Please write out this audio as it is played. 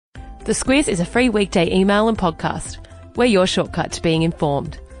The Squiz is a free weekday email and podcast. We're your shortcut to being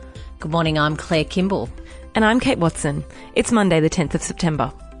informed. Good morning, I'm Claire Kimball. And I'm Kate Watson. It's Monday the 10th of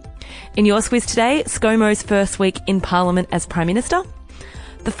September. In your Squiz today, ScoMo's first week in Parliament as Prime Minister,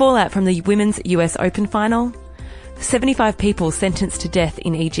 the fallout from the Women's US Open final, 75 people sentenced to death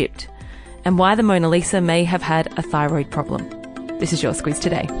in Egypt, and why the Mona Lisa may have had a thyroid problem. This is your Squiz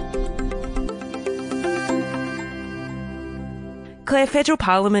today. Claire, Federal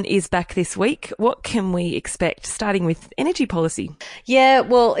Parliament is back this week. What can we expect, starting with energy policy? Yeah,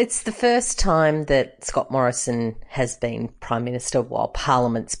 well, it's the first time that Scott Morrison has been Prime Minister while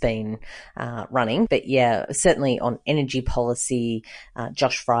Parliament's been running. But yeah, certainly on energy policy,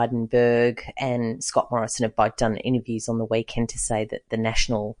 Josh Frydenberg and Scott Morrison have both done interviews on the weekend to say that the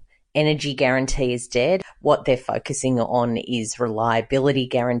National Energy Guarantee is dead. What they're focusing on is reliability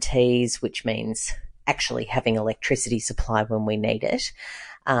guarantees, which means actually having electricity supply when we need it.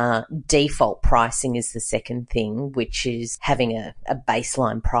 Default pricing is the second thing, which is having a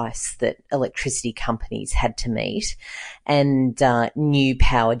baseline price that electricity companies had to meet, and new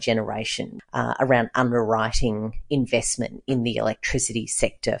power generation around underwriting investment in the electricity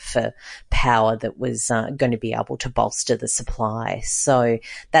sector for power that was going to be able to bolster the supply. So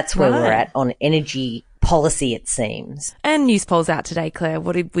that's where we're at on energy policy, it seems. And news polls out today, Claire.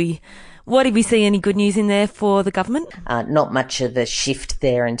 What did we see? Any good news in there for the government? Not much of a shift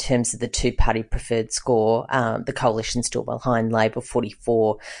there in terms of the two-party preferred score. The coalition's still behind Labor,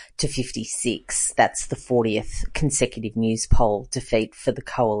 44 to 56. That's the 40th consecutive news poll defeat for the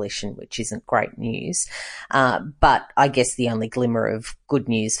coalition, which isn't great news. But I guess the only glimmer of good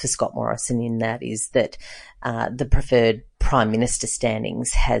news for Scott Morrison in that is that the preferred Prime Minister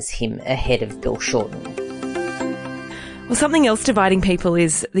standings has him ahead of Bill Shorten. Well, something else dividing people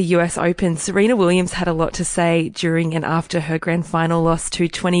is the US Open. Serena Williams had a lot to say during and after her grand final loss to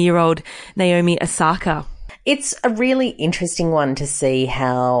 20-year-old Naomi Osaka. It's a really interesting one to see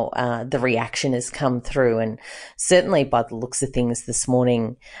how the reaction has come through, and certainly by the looks of things this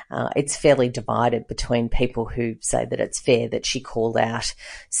morning, it's fairly divided between people who say that it's fair that she called out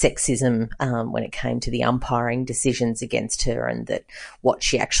sexism when it came to the umpiring decisions against her, and that what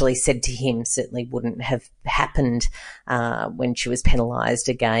she actually said to him certainly wouldn't have happened when she was penalised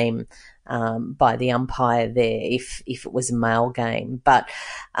a game by the umpire there if it was a male game. But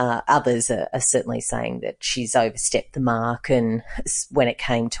others are certainly saying that she's overstepped the mark, and when it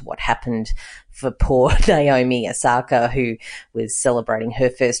came to what happened for poor Naomi Osaka, who was celebrating her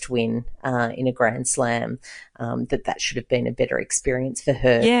first win in a Grand Slam, that should have been a better experience for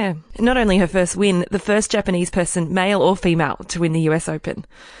her. Yeah, not only her first win, the first Japanese person, male or female, to win the US Open.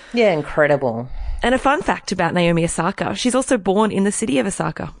 Yeah, incredible. And a fun fact about Naomi Osaka, she's also born in the city of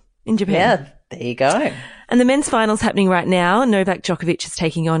Osaka in Japan. Yeah, there you go. And the men's final's happening right now. Novak Djokovic is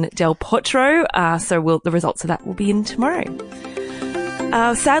taking on Del Potro, the results of that will be in tomorrow.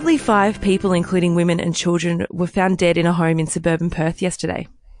 Sadly, 5 people, including women and children, were found dead in a home in suburban Perth yesterday.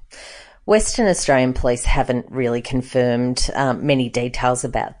 Western Australian Police haven't really confirmed many details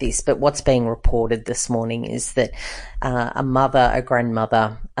about this, but what's being reported this morning is that a mother, a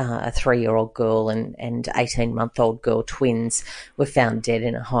grandmother, a 3-year-old girl and 18-month-old girl, twins, were found dead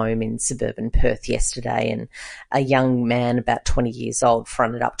in a home in suburban Perth yesterday, and a young man about 20 years old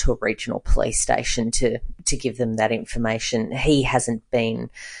fronted up to a regional police station to give them that information. He hasn't been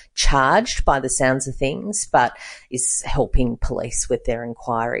charged by the sounds of things, but is helping police with their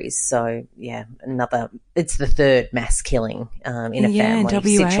inquiries. So, yeah, it's the third mass killing in a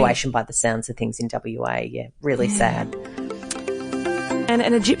family situation by the sounds of things in WA. Yeah, really sad. And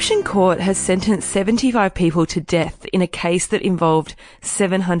an Egyptian court has sentenced 75 people to death in a case that involved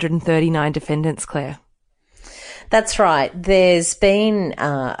 739 defendants, Claire. That's right. There's been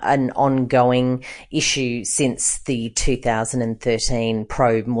an ongoing issue since the 2013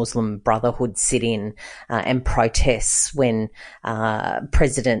 pro-Muslim Brotherhood sit-in and protests when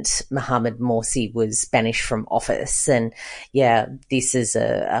President Mohamed Morsi was banished from office. And yeah, this is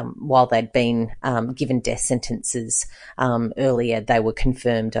while they'd been given death sentences earlier, they were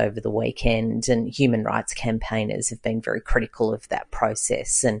confirmed over the weekend, and human rights campaigners have been very critical of that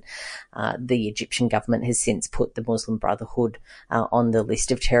process. And the Egyptian government has since put the Muslim Brotherhood on the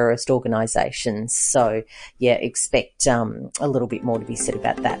list of terrorist organisations. So, yeah, expect a little bit more to be said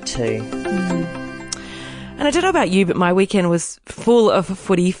about that too. And I don't know about you, but my weekend was full of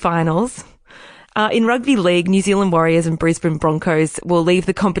footy finals. In rugby league, New Zealand Warriors and Brisbane Broncos will leave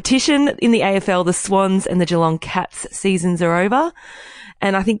the competition. In the AFL, the Swans and the Geelong Cats seasons are over.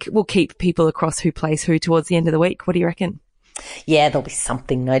 And I think we'll keep people across who plays who towards the end of the week. What do you reckon? Yeah, there'll be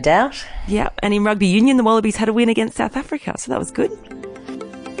something, no doubt. Yeah, and in rugby union, the Wallabies had a win against South Africa, so that was good.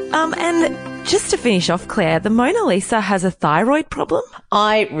 And just to finish off, Claire, the Mona Lisa has a thyroid problem.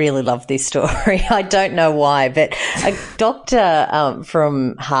 I really love this story. I don't know why, but a doctor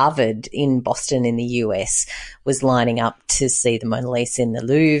from Harvard in Boston in the US was lining up to see the Mona Lisa in the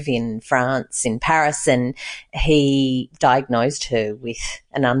Louvre in France, in Paris, and he diagnosed her with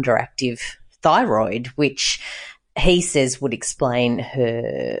an underactive thyroid, which he says would explain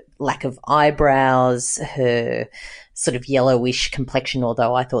her lack of eyebrows, her sort of yellowish complexion,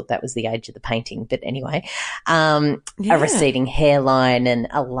 although I thought that was the age of the painting. But anyway, a receding hairline and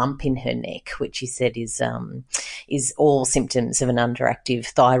a lump in her neck, which he said is all symptoms of an underactive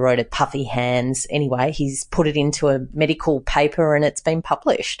thyroid, puffy hands. Anyway, he's put it into a medical paper and it's been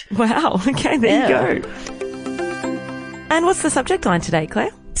published. Wow. Okay, there you go. And what's the subject line today,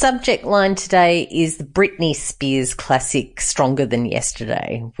 Claire? Subject line today is the Britney Spears classic Stronger Than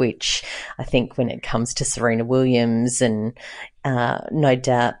Yesterday, which I think when it comes to Serena Williams and no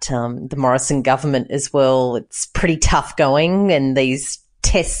doubt the Morrison government as well, it's pretty tough going, and these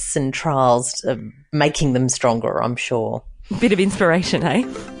tests and trials are making them stronger, I'm sure. Bit of inspiration, eh?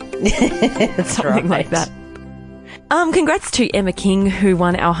 That's Something right. like that. Congrats to Emma King, who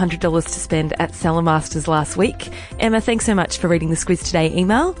won our $100 to spend at Salamasters last week. Emma, thanks so much for reading the Squiz Today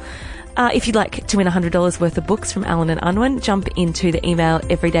email. If you'd like to win $100 worth of books from Allen & Unwin, jump into the email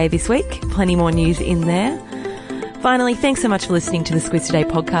every day this week. Plenty more news in there. Finally, thanks so much for listening to the Squiz Today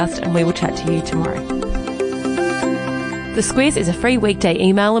podcast, and we will chat to you tomorrow. The Squiz is a free weekday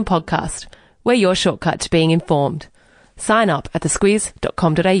email and podcast. We're your shortcut to being informed. Sign up at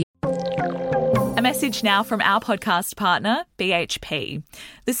thesquiz.com.au. A message now from our podcast partner, BHP.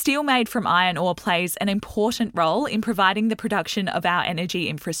 The steel made from iron ore plays an important role in providing the production of our energy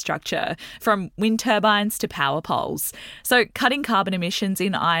infrastructure, from wind turbines to power poles. So cutting carbon emissions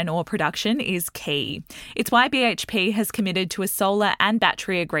in iron ore production is key. It's why BHP has committed to a solar and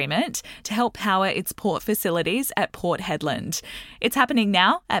battery agreement to help power its port facilities at Port Hedland. It's happening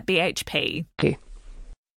now at BHP. Thank you.